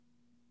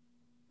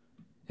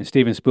In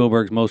Steven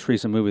Spielberg's most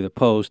recent movie, The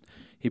Post,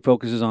 he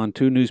focuses on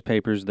two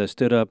newspapers that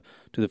stood up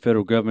to the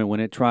federal government when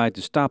it tried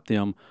to stop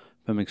them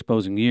from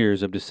exposing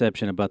years of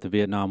deception about the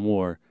Vietnam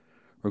War.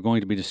 We're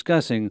going to be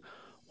discussing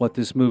what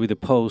this movie, The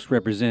Post,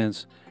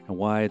 represents and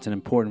why it's an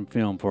important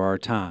film for our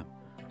time.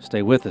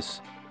 Stay with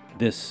us.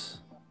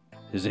 This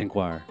is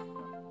Inquirer.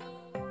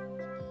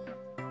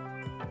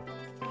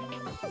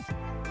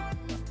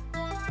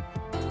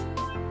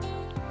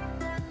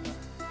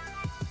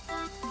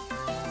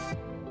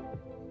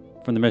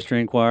 From the Messenger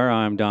Inquirer,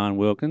 I'm Don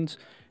Wilkins,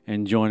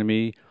 and joining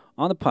me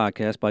on the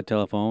podcast by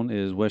telephone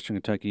is Western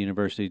Kentucky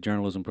University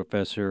journalism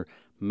professor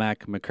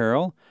Mac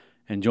McCarroll,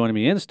 and joining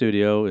me in the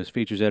studio is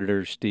features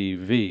editor Steve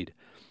Veed.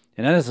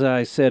 And as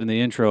I said in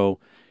the intro,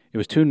 it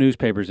was two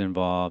newspapers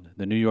involved,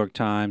 the New York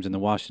Times and the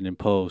Washington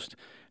Post,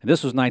 and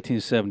this was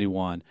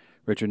 1971.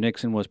 Richard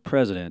Nixon was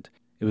president.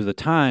 It was the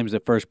Times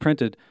that first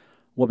printed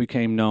what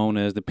became known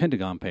as the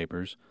Pentagon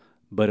Papers,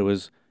 but it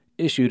was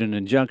issued an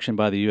injunction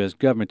by the U.S.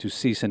 government to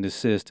cease and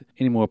desist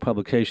any more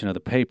publication of the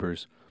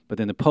papers. But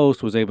then the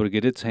Post was able to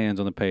get its hands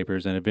on the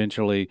papers and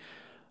eventually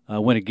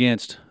went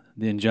against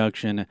the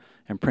injunction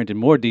and printed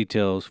more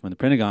details from the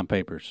Pentagon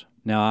Papers.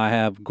 Now I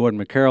have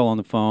Gordon McCarroll on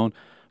the phone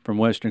from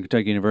Western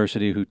Kentucky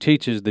University who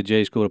teaches the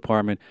J School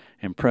Department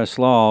and press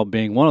law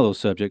being one of those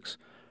subjects.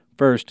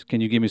 First,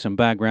 can you give me some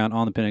background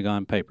on the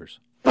Pentagon Papers?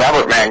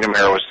 Robert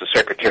McNamara was the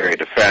Secretary of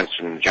Defense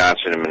in the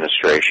Johnson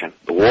administration.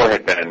 The war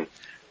had been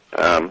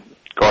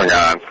going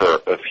on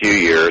for a few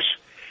years,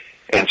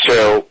 and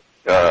so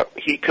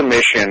he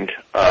commissioned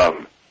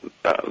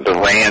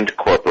the RAND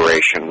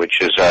Corporation,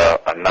 which is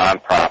a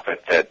nonprofit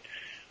that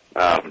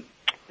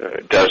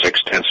does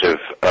extensive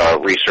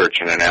research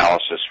and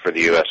analysis for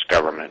the U.S.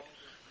 government.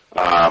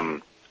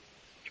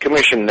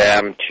 Commissioned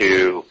them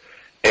to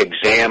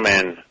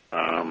examine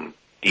the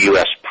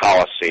U.S.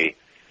 policy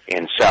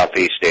in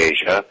Southeast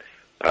Asia,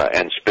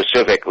 and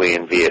specifically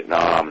in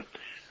Vietnam,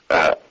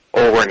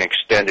 over an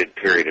extended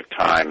period of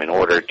time in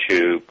order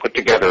to put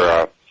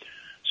together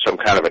some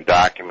kind of a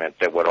document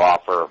that would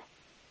offer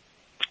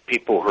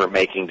people who are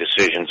making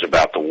decisions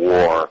about the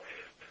war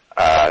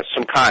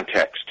some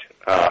context.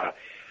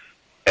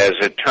 As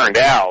it turned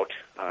out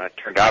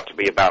to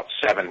be about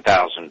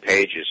 7,000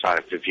 pages.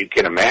 If you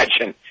can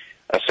imagine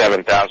a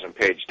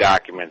 7,000-page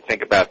document,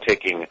 think about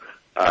taking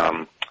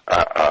a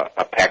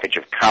package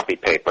of copy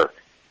paper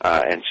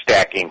and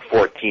stacking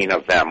 14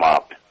 of them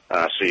up.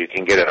 So you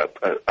can get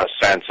a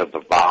sense of the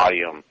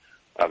volume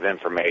of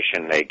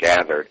information they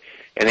gathered.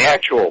 And the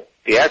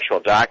actual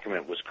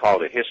document was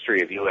called A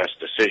History of U.S.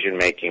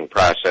 Decision-Making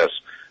Process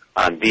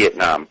on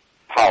Vietnam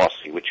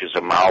Policy, which is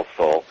a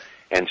mouthful,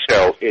 and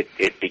so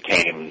it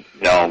became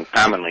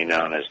commonly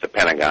known as the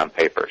Pentagon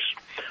Papers.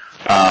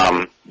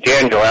 Daniel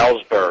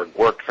Ellsberg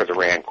worked for the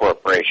RAND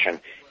Corporation.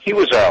 He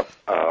was a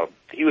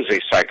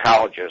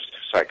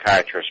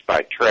psychiatrist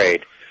by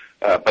trade,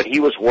 but he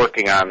was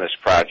working on this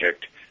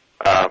project.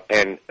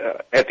 And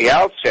at the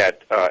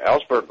outset,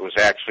 Ellsberg was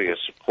actually a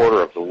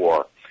supporter of the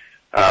war.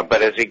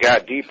 But as he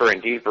got deeper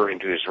and deeper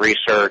into his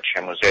research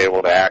and was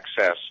able to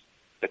access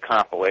the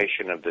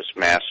compilation of this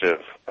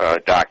massive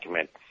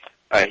document,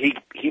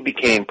 he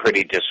became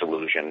pretty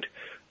disillusioned,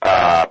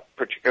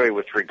 particularly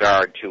with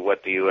regard to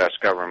what the U.S.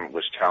 government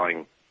was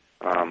telling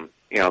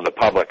the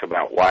public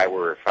about why we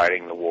were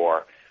fighting the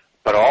war,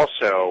 but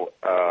also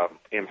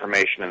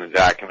information in the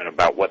document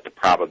about what the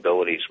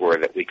probabilities were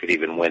that we could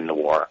even win the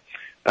war.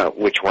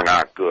 Which were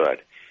not good.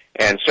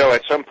 And so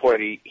at some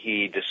point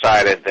he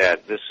decided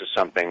that this is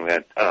something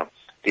that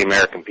the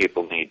American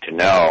people need to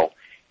know.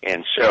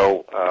 And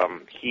so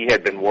he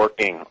had been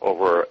working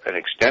over an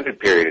extended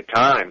period of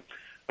time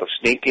of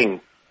sneaking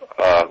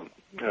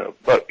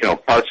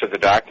parts of the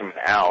document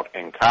out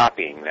and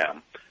copying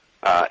them.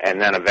 And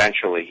then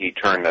eventually he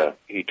turned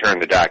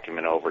the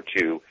document over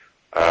to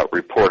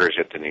reporters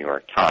at the New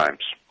York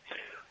Times.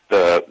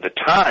 The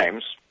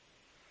Times,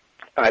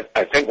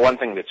 I think one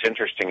thing that's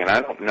interesting, and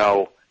I don't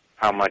know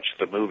how much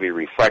the movie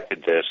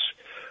reflected this,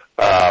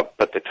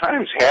 but the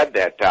Times had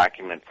that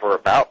document for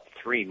about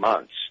 3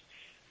 months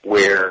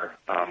where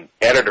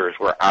editors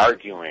were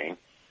arguing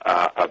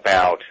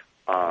about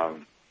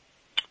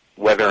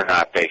whether or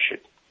not they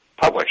should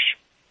publish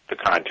the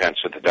contents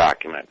of the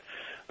document.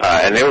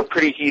 And they were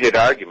pretty heated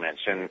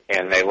arguments,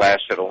 and they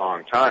lasted a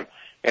long time.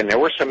 And there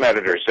were some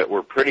editors that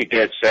were pretty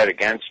dead set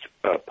against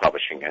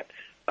publishing it.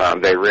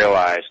 They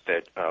realized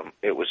that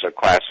it was a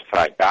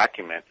classified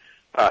document,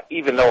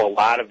 even though a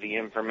lot of the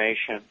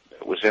information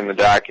that was in the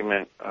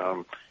document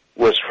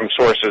was from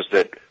sources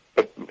that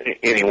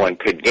anyone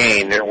could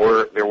gain. There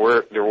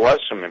was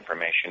some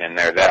information in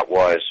there that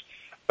was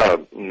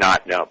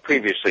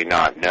previously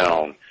not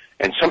known,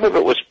 and some of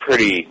it was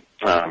pretty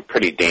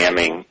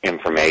damning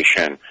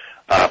information,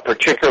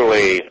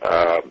 particularly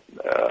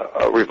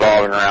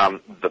revolving around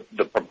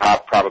the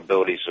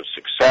probabilities of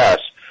success.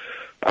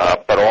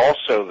 But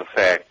also the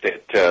fact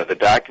that the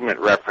document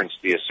referenced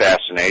the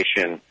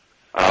assassination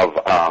of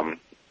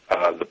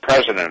the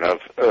president of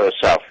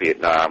South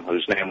Vietnam,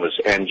 whose name was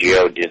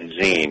Ngo Dinh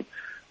Diem.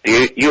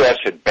 The U.S.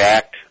 had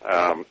backed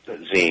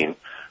Diem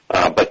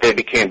but they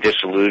became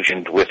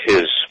disillusioned with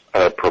his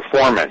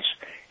performance.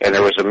 And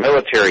there was a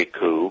military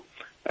coup,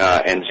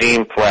 and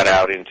Ziem fled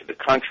out into the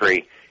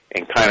country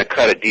and kind of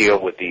cut a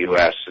deal with the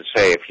U.S. to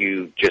say, if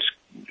you just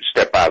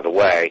step out of the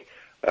way,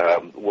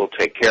 we'll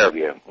take care of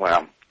you.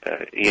 Well,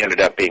 he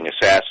ended up being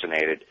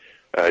assassinated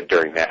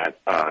during that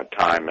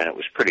time, and it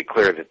was pretty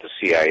clear that the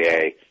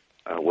CIA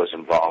was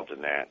involved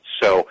in that.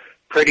 So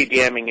pretty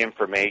damning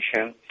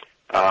information,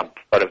 but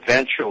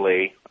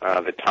eventually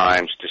the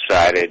Times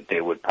decided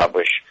they would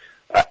publish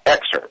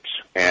excerpts,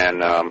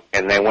 and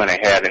they went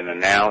ahead and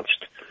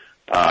announced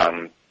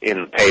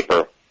in the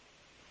paper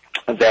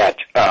that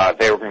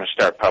they were going to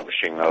start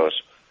publishing those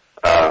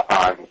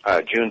on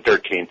June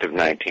 13th of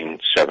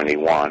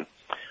 1971.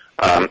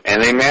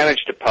 And they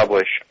managed to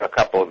publish a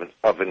couple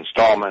of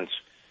installments,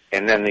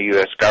 and then the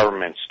U.S.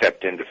 government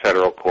stepped into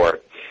federal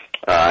court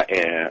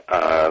in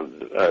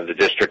the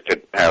district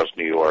that housed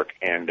New York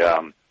and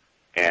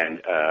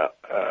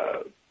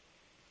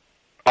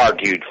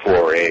argued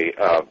for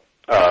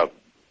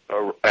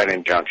an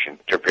injunction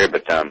to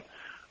prohibit them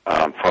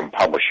from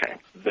publishing.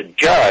 The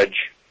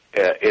judge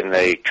in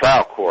the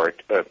trial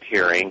court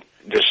hearing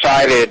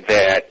decided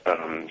that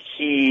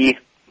he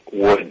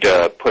would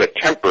put a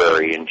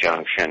temporary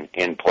injunction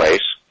in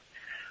place.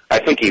 I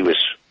think he was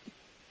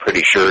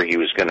pretty sure he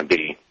was going to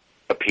be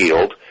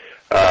appealed.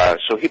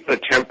 So he put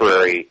a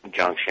temporary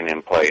injunction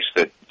in place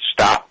that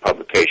stopped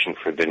publication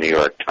for the New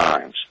York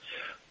Times.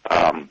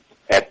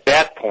 At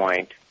that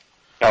point,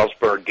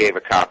 Ellsberg gave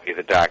a copy of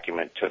the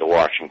document to the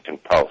Washington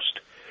Post,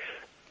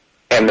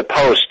 and the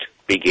Post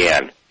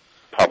began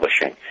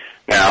publishing.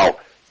 Now,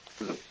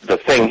 the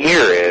thing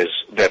here is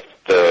that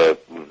the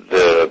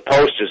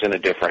Post is in a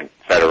different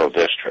federal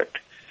district.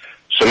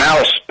 So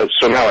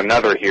now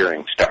another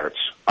hearing starts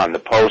on the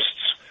Post's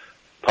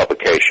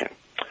publication.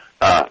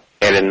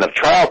 And in the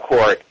trial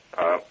court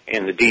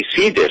in the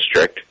D.C.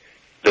 district,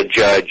 the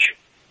judge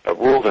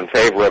ruled in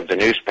favor of the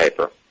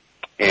newspaper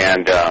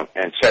and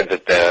said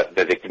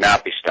that it could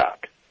not be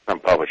stopped from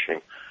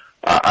publishing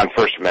on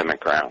First Amendment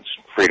grounds,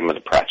 freedom of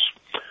the press.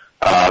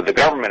 The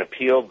government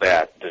appealed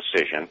that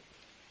decision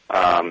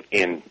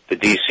in the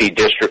D.C.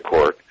 district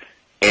court,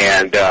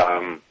 and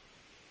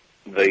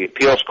the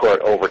appeals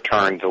court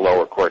overturned the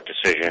lower court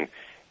decision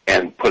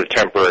and put a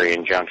temporary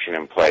injunction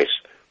in place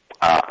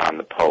on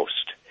the Post.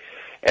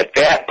 At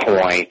that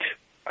point,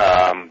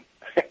 and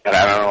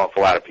I don't know if a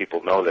lot of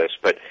people know this,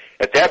 but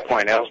at that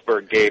point,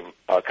 Ellsberg gave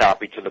a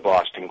copy to the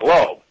Boston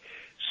Globe.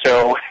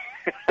 So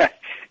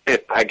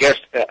I guess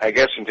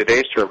in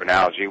today's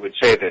terminology, would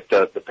say that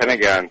the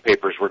Pentagon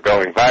Papers were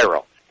going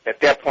viral.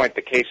 At that point,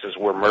 the cases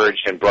were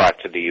merged and brought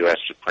to the U.S.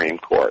 Supreme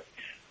Court,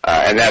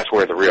 and that's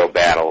where the real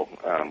battle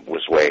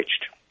was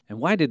waged. And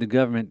why did the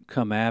government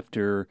come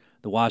after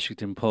the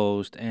Washington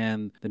Post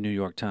and the New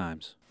York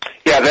Times?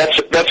 Yeah,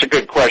 that's a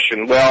good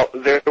question. Well,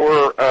 there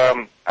were,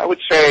 I would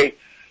say,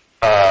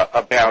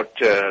 about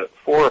 4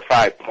 or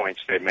 5 points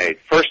they made.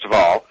 First of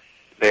all,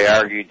 they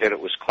argued that it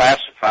was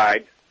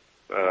classified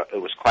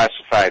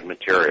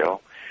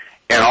material,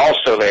 and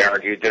also they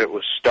argued that it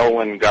was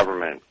stolen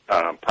government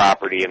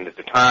property and that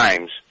the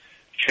Times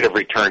should have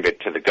returned it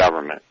to the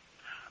government.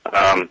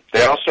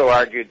 They also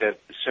argued that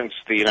since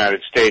the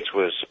United States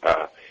was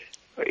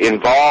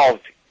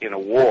involved in a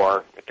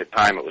war, at the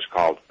time it was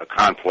called a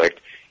conflict,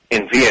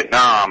 in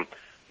Vietnam,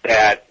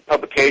 that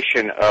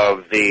publication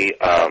of the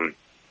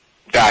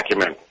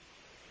document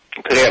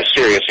could have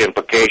serious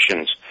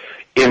implications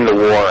in the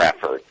war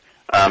effort.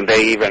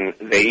 They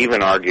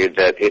even argued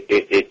that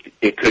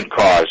it could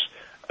cause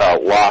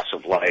loss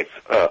of life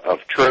of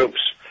troops.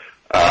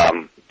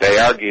 They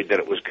argued that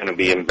it was going to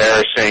be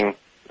embarrassing,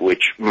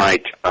 which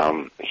might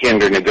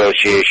hinder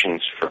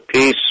negotiations for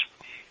peace.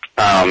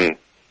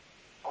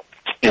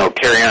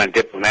 Carry on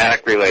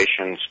diplomatic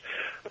relations.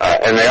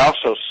 And they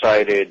also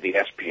cited the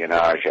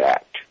Espionage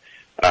Act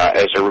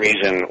as a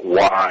reason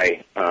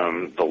why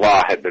the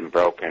law had been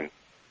broken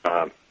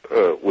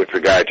with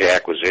regard to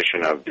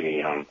acquisition of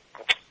the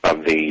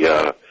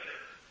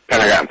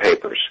Pentagon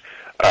Papers.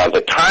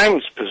 The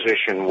Times'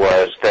 position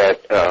was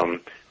that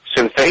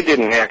since they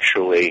didn't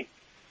actually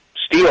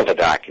steal the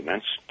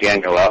documents,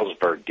 Daniel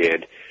Ellsberg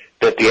did,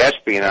 that the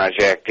Espionage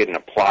Act didn't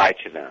apply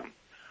to them.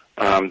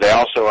 They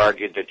also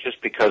argued that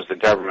just because the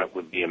government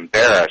would be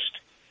embarrassed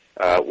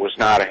was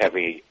not a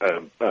heavy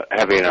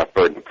enough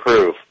burden of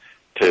proof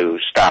to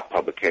stop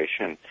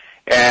publication.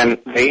 And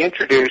they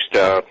introduced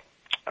a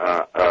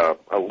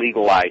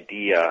legal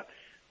idea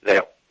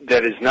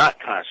that is not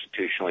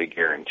constitutionally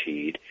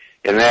guaranteed,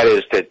 and that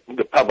is that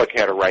the public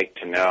had a right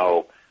to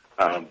know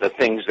the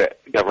things that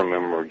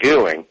government were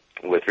doing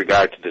with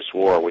regard to this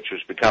war, which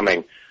was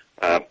becoming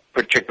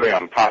particularly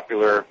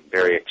unpopular,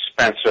 very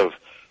expensive,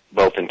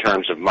 both in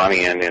terms of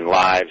money and in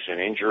lives and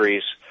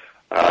injuries.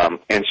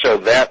 And so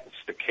that's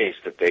the case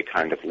that they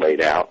kind of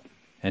laid out.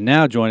 And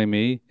now joining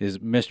me is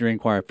Mr.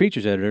 Inquirer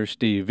Features Editor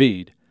Steve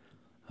Veed.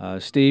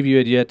 Steve, you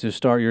had yet to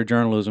start your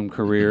journalism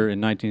career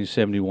in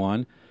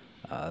 1971.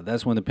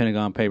 That's when the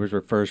Pentagon Papers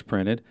were first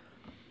printed,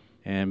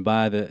 and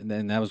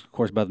that was, of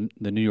course, by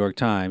the New York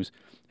Times.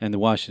 and the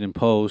Washington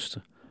Post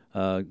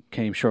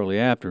came shortly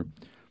after.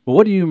 But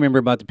what do you remember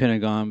about the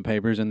Pentagon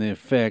Papers and the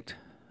effect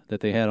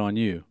that they had on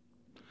you?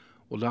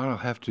 Well, Don, I'll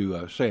have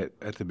to say it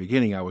at the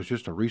beginning. I was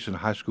just a recent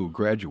high school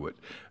graduate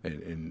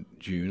in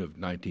June of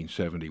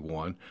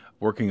 1971,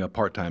 working a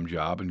part-time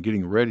job and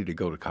getting ready to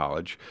go to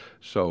college.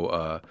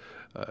 So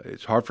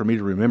it's hard for me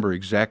to remember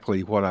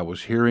exactly what I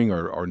was hearing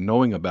or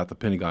knowing about the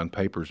Pentagon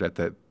Papers at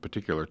that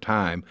particular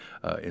time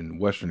in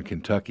Western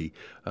Kentucky,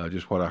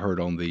 just what I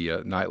heard on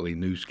the nightly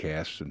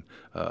newscasts and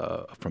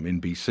from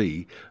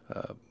NBC.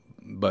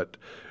 But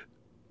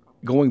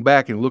going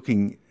back and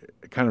looking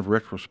kind of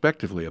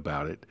retrospectively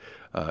about it,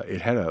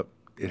 it had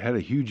a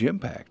huge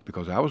impact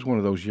because I was one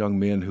of those young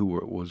men who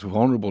was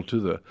vulnerable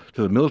to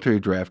the military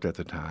draft at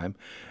the time,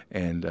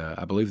 and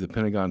I believe the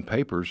Pentagon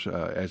Papers,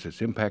 as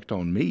its impact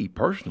on me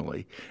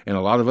personally and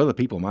a lot of other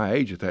people my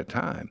age at that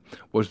time,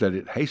 was that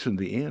it hastened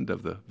the end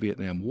of the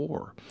Vietnam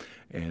War.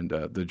 And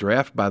the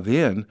draft by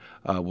then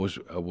was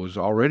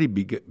already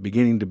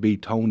beginning to be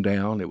toned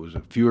down. It was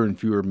fewer and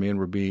fewer men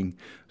were being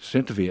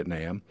sent to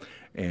Vietnam,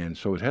 and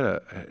so it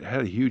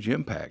had a huge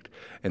impact.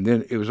 And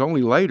then it was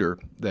only later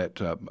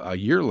that a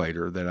year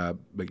later that I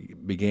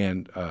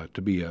began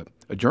to be a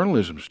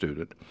journalism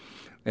student,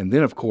 and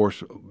then of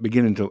course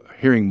beginning to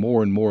hearing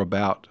more and more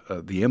about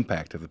the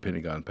impact of the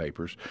Pentagon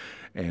Papers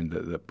and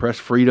the press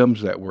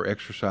freedoms that were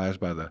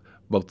exercised by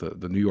both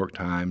the New York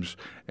Times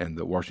and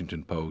the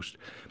Washington Post.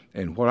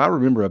 And what I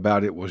remember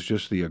about it was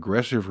just the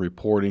aggressive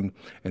reporting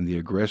and the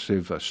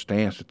aggressive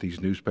stance that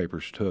these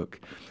newspapers took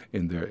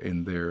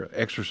in their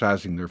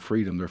exercising their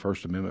freedom, their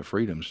First Amendment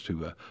freedoms,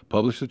 to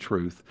publish the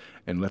truth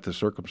and let the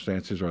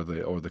circumstances or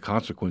the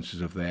consequences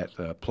of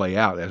that play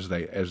out as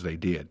they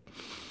did.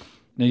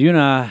 Now, you and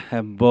I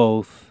have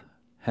both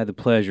had the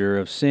pleasure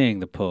of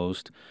seeing the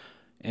Post,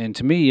 and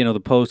to me, the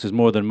Post is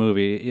more than a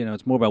movie.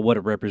 It's more about what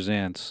it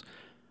represents,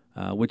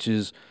 which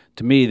is,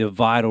 to me, the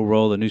vital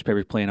role the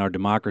newspapers play in our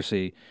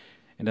democracy.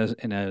 And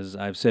as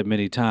I've said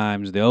many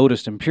times, the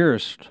oldest and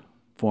purest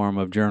form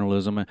of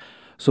journalism.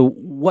 So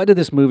what did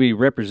this movie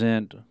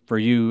represent for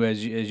you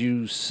as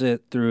you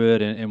sit through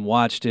it and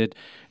watched it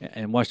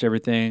and watched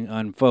everything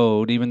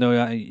unfold, even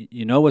though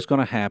you know what's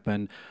going to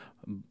happen,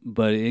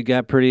 but it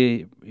got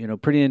pretty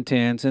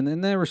intense,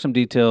 and there were some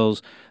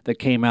details that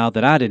came out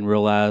that I didn't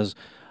realize,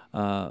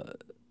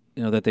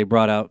 that they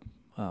brought out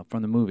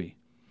from the movie.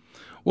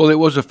 Well, it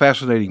was a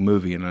fascinating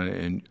movie,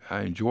 and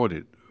I enjoyed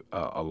it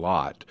a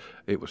lot.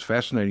 It was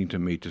fascinating to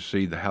me to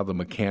see how the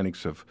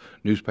mechanics of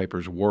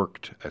newspapers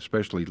worked,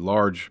 especially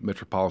large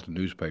metropolitan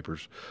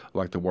newspapers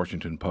like the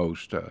Washington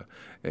Post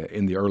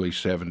in the early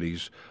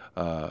 70s,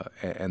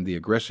 and the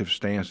aggressive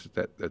stance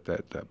that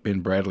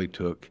Ben Bradlee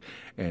took,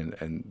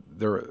 and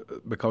there,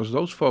 because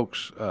those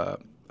folks.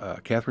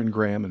 Katharine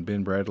Graham and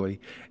Ben Bradlee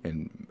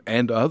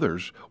and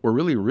others were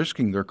really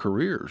risking their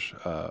careers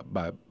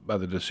by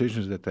the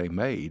decisions that they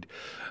made,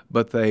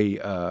 but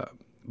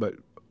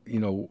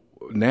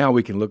now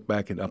we can look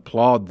back and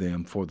applaud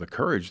them for the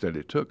courage that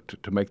it took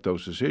to make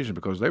those decisions,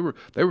 because they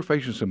were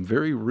facing some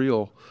very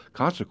real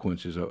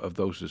consequences of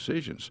those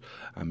decisions.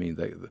 I mean,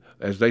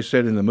 as they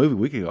said in the movie,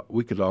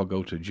 we could all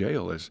go to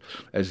jail,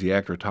 as the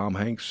actor Tom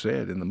Hanks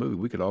said in the movie,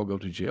 we could all go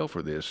to jail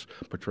for this,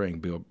 portraying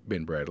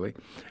Ben Bradlee,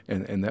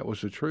 and that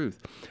was the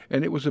truth.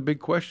 And it was a big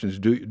question: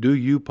 do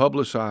you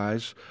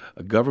publicize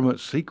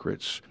government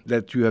secrets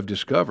that you have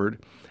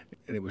discovered?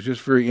 And it was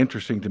just very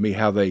interesting to me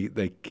how they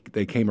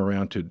came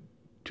around to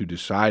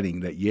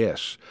deciding that,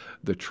 yes,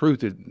 the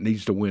truth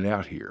needs to win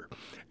out here.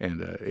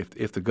 And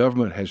if the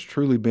government has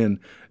truly been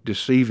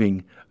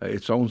deceiving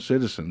its own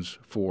citizens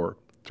for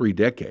 3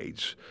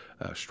 decades,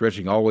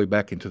 stretching all the way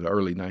back into the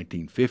early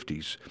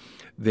 1950s,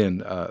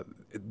 then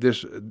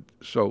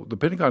so the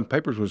Pentagon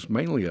Papers was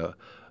mainly a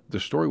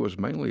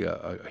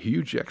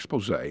huge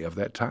expose of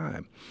that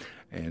time.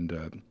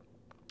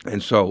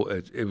 And so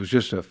it was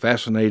just a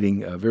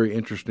fascinating, very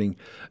interesting.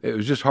 It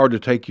was just hard to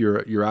take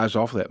your eyes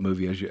off of that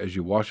movie as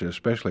you watch it,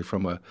 especially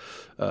from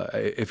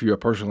if you're a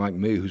person like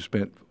me who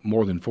spent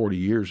more than 40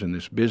 years in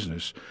this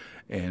business,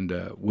 and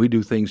we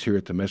do things here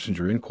at the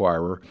Messenger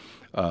Inquirer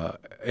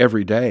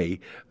every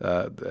day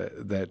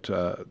that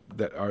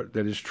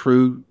is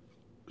true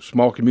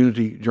small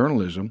community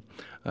journalism,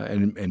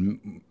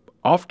 and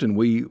often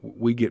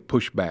we get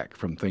pushback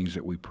from things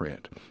that we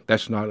print.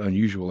 That's not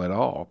unusual at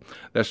all.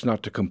 That's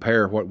not to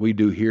compare what we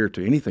do here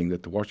to anything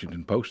that the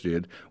Washington Post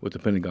did with the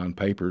Pentagon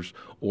Papers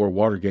or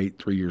Watergate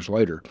 3 years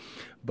later.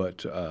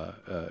 But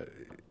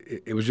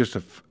it was just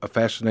a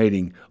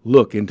fascinating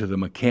look into the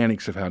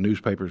mechanics of how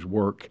newspapers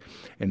work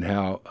and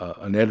how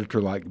an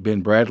editor like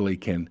Ben Bradlee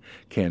can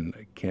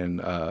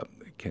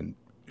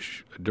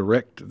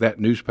direct that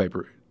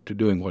newspaper to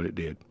doing what it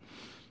did.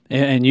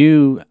 And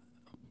you,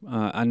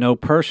 I know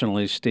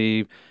personally,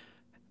 Steve,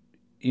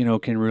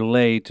 can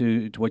relate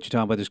to what you're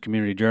talking about, this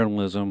community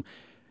journalism.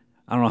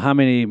 I don't know how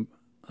many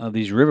of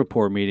these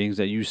Riverport meetings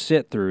that you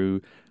sit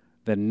through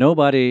that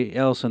nobody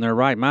else in their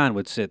right mind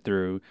would sit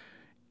through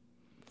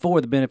for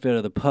the benefit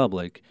of the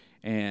public.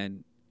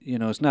 And,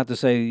 it's not to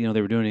say,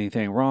 they were doing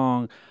anything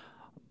wrong,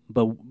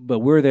 but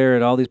we're there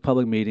at all these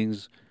public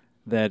meetings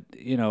that,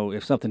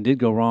 if something did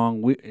go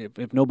wrong,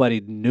 if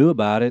nobody knew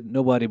about it,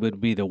 nobody would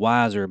be the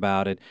wiser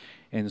about it.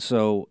 And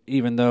so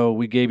even though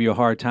we gave you a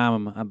hard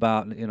time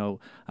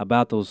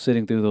about those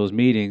sitting through those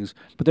meetings,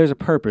 but there's a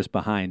purpose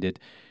behind it.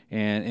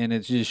 And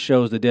it just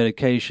shows the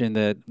dedication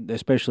that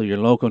especially your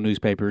local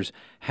newspapers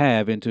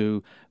have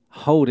into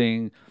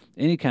holding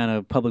any kind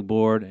of public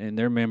board and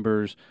their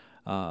members,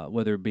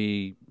 whether it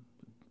be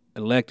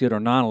elected or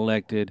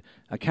non-elected,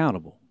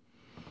 accountable.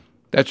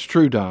 That's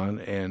true, Don,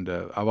 and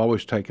I've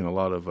always taken a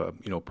lot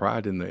of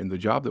pride in the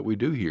job that we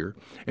do here,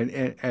 and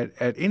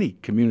at any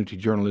community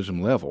journalism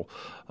level.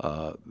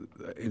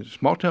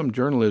 Small town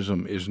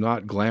journalism is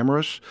not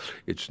glamorous.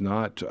 It's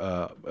not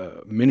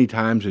many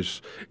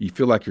times you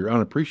feel like you're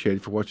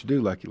unappreciated for what you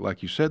do,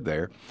 like you said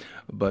there,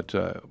 but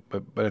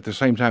at the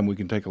same time we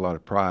can take a lot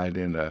of pride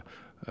in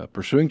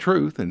pursuing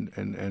truth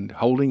and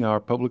holding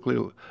our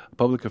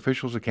public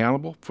officials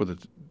accountable for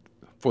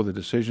the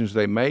decisions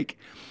they make,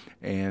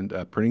 and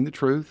printing the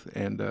truth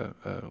and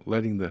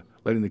letting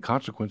the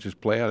consequences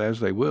play out as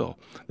they will.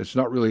 It's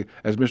not really,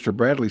 as Mr.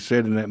 Bradley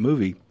said in that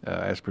movie,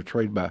 as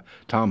portrayed by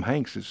Tom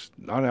Hanks. It's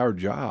not our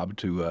job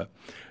to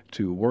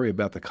worry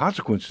about the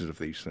consequences of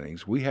these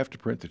things. We have to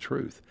print the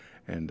truth,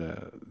 and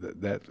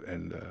that's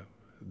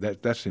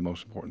the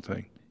most important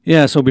thing.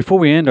 Yeah, so before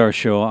we end our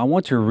show, I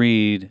want to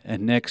read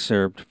an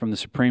excerpt from the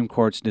Supreme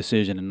Court's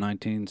decision in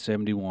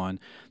 1971.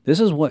 This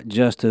is what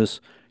Justice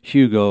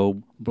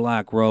Hugo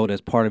Black wrote as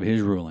part of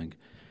his ruling.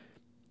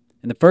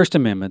 In the First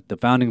Amendment, the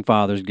Founding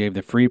Fathers gave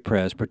the free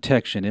press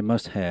protection it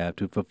must have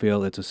to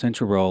fulfill its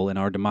essential role in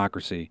our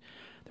democracy.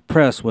 The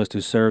press was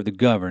to serve the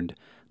governed,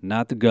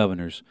 not the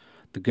governors.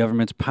 The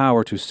government's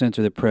power to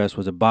censor the press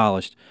was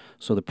abolished,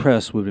 so the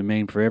press would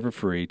remain forever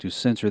free to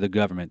censor the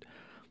government.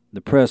 The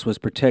press was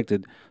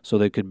protected so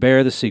they could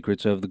bear the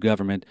secrets of the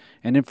government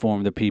and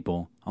inform the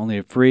people. Only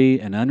a free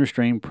and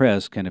unrestrained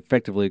press can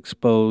effectively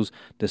expose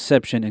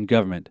deception in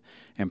government,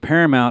 and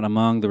paramount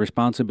among the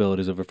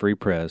responsibilities of a free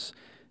press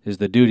is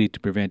the duty to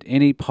prevent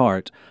any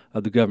part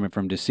of the government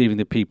from deceiving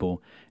the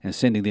people and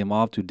sending them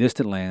off to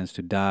distant lands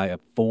to die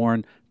of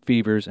foreign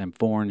fevers and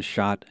foreign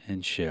shot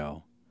and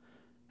shell.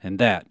 And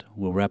that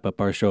will wrap up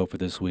our show for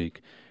this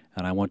week.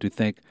 And I want to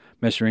thank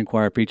Messenger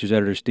Inquirer Features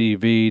Editor Steve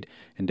Veed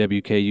and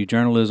WKU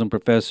Journalism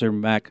Professor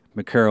Mac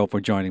McCarroll for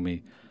joining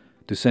me.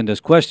 To send us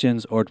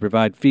questions or to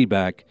provide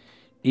feedback,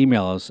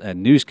 email us at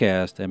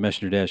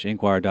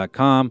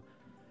newscast@messenger-inquirer.com.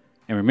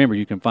 And remember,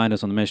 you can find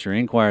us on the Messenger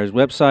Inquirer's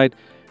website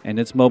and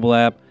its mobile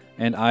app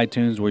and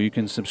iTunes, where you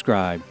can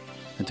subscribe.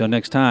 Until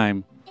next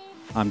time,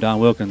 I'm Don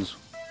Wilkins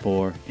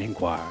for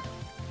Inquirer.